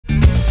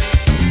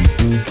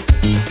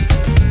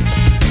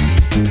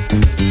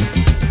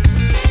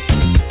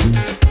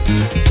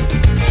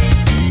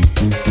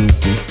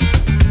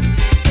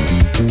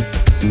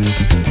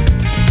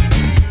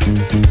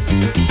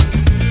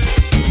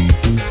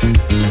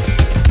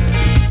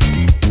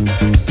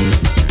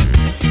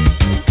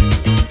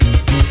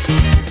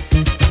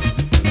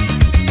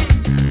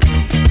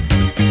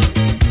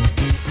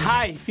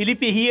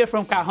Felipe here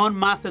from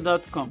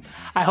cajonmaster.com.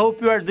 I hope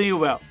you are doing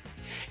well.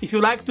 If you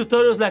like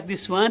tutorials like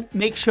this one,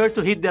 make sure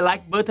to hit the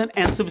like button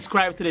and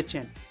subscribe to the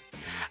channel.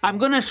 I'm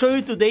gonna show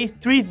you today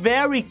 3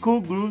 very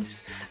cool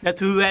grooves that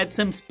will add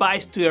some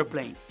spice to your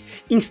playing.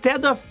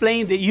 Instead of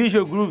playing the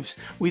usual grooves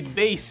with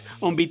bass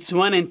on beats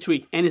 1 and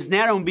 3 and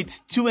snare on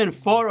beats 2 and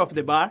 4 of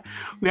the bar,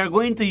 we are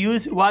going to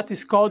use what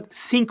is called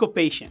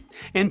syncopation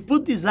and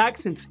put these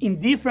accents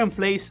in different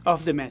places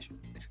of the measure.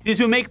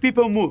 This will make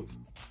people move.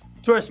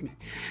 Trust me,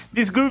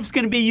 these grooves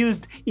can be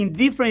used in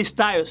different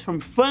styles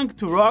from funk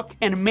to rock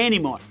and many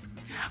more.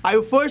 I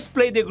will first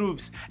play the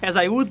grooves as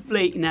I would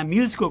play in a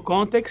musical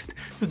context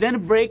to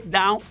then break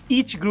down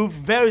each groove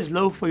very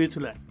slow for you to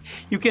learn.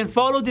 You can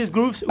follow these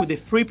grooves with the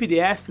free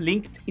PDF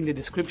linked in the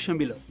description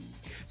below.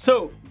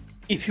 So,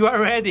 if you are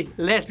ready,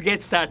 let's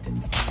get started.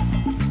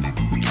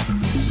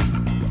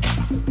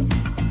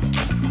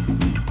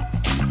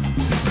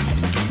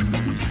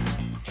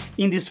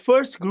 In this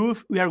first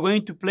groove, we are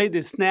going to play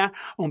the snare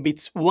on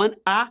beats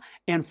 1A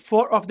and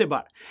 4 of the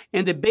bar,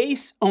 and the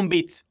bass on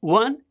beats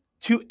 1,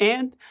 2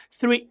 and,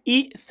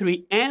 3E,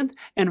 3 and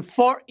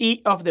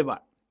 4E of the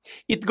bar.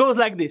 It goes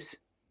like this.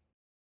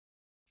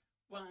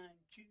 1,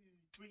 2,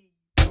 3,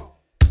 4.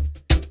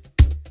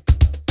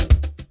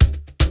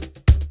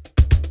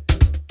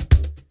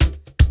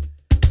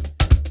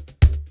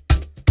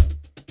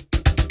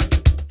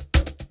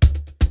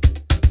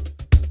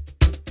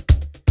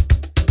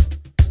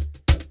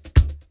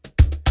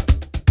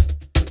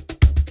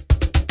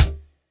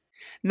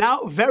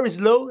 Now, very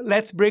slow,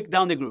 let's break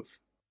down the groove.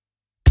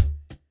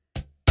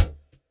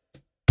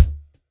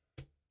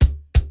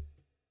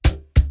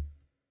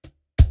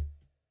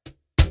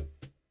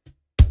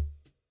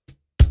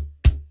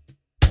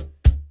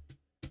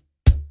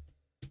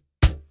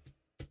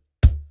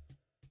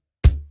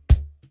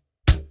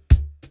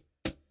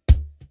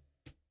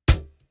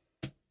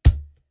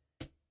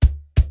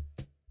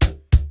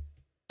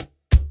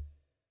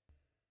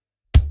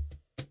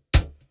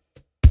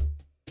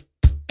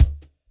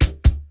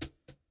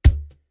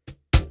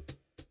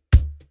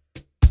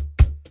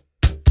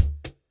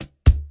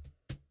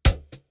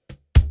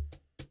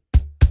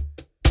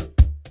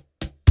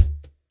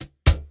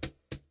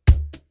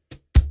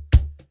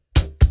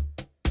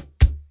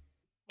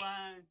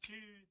 One, two,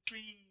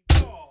 three,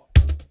 4.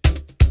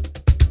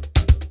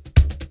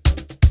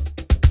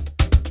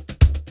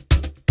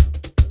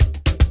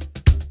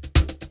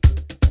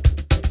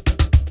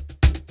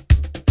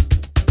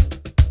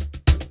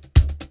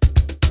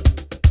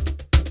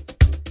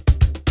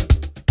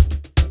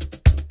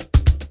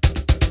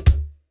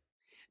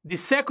 The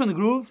second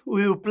groove,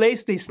 we will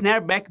place the snare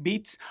back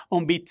beats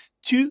on beats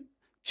 2,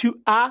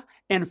 2A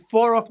and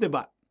 4 of the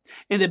bar,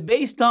 and the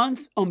bass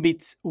tones on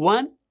beats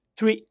 1,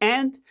 3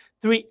 and,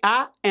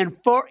 3A and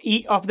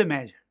 4E of the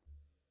measure.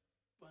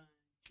 1,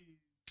 2,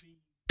 3.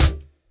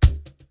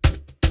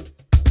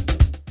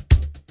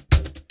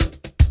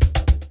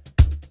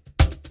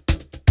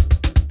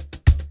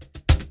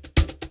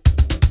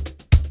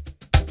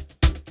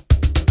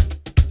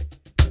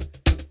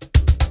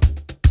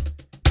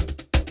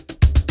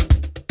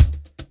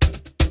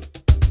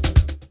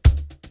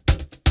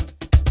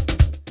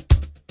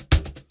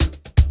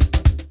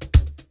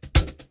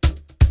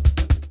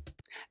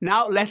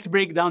 Now let's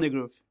break down the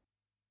groove.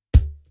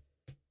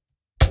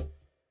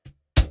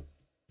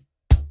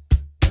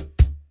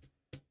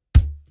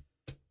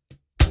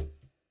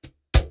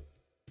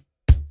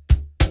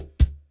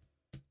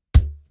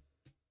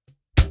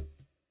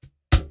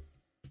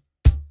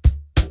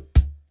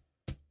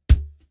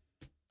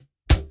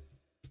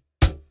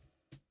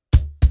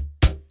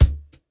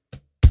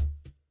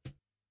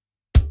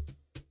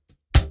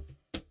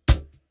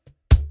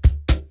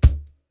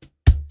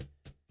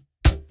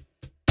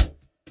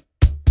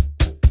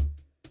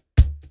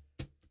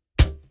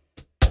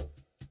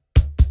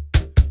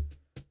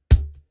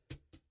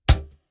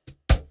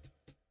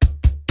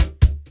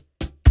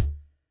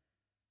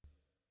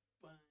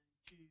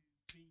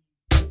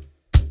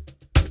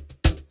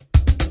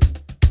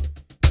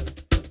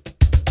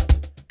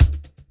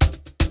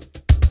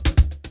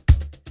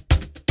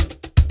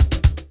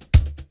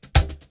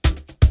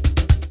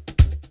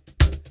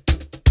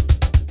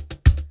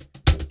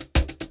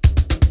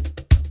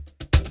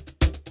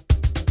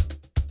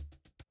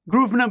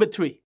 Groove number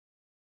 3.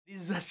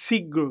 This is a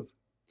sick groove.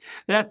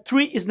 There are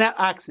 3 snare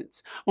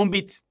accents on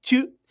beats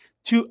 2,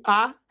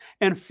 2A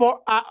and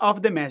 4A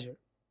of the measure,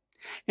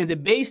 and the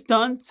bass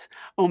tones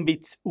on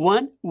beats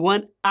 1,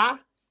 1A,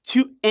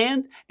 2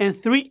 and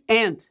 3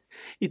 and.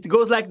 It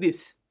goes like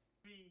this.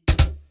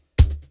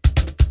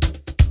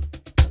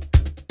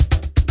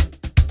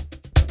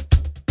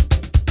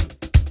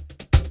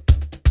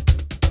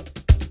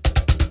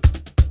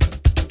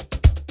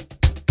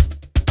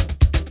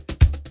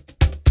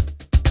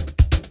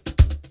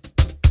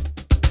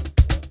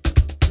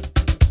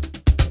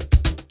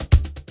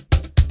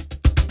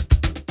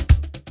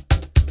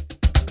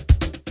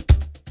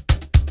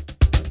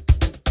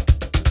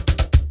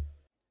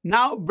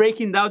 Now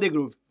breaking down the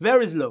groove,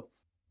 very slow.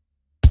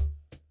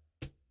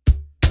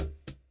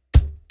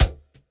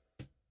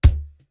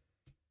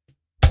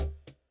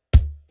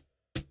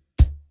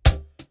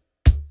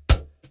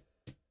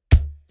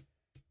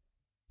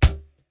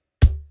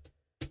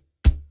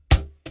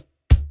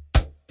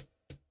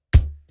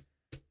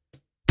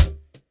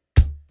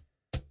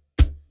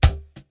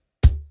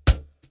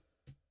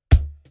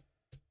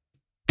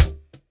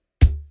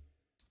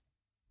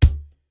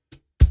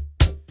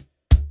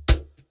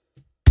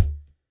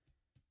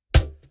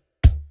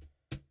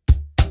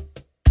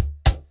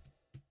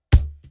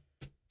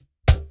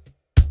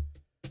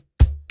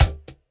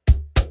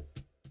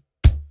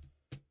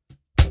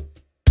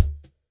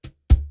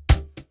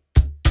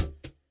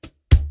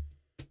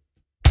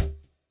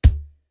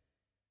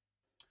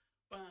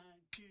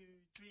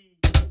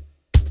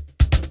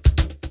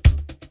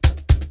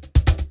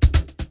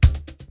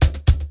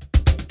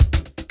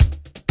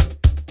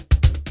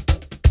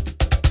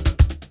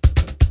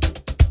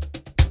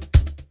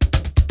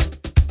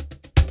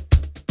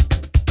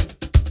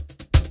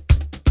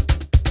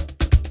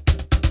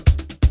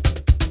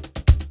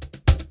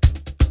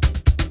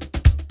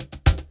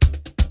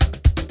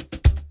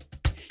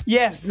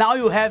 Yes, now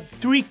you have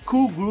 3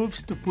 cool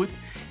grooves to put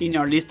in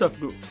your list of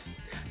grooves.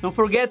 Don't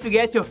forget to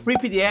get your free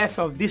PDF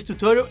of this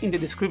tutorial in the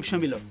description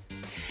below.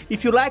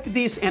 If you like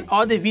this and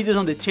other videos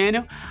on the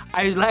channel,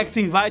 I would like to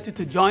invite you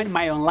to join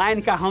my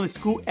online Cajon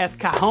school at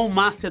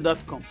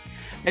cajonmaster.com.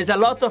 There's a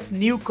lot of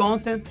new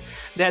content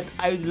that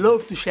I would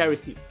love to share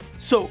with you.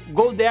 So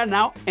go there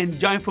now and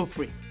join for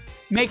free.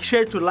 Make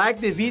sure to like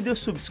the video,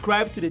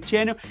 subscribe to the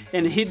channel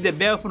and hit the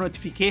bell for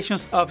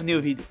notifications of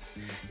new videos.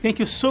 Thank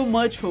you so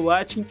much for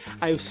watching.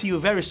 I will see you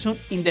very soon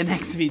in the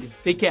next video.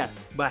 Take care.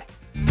 Bye.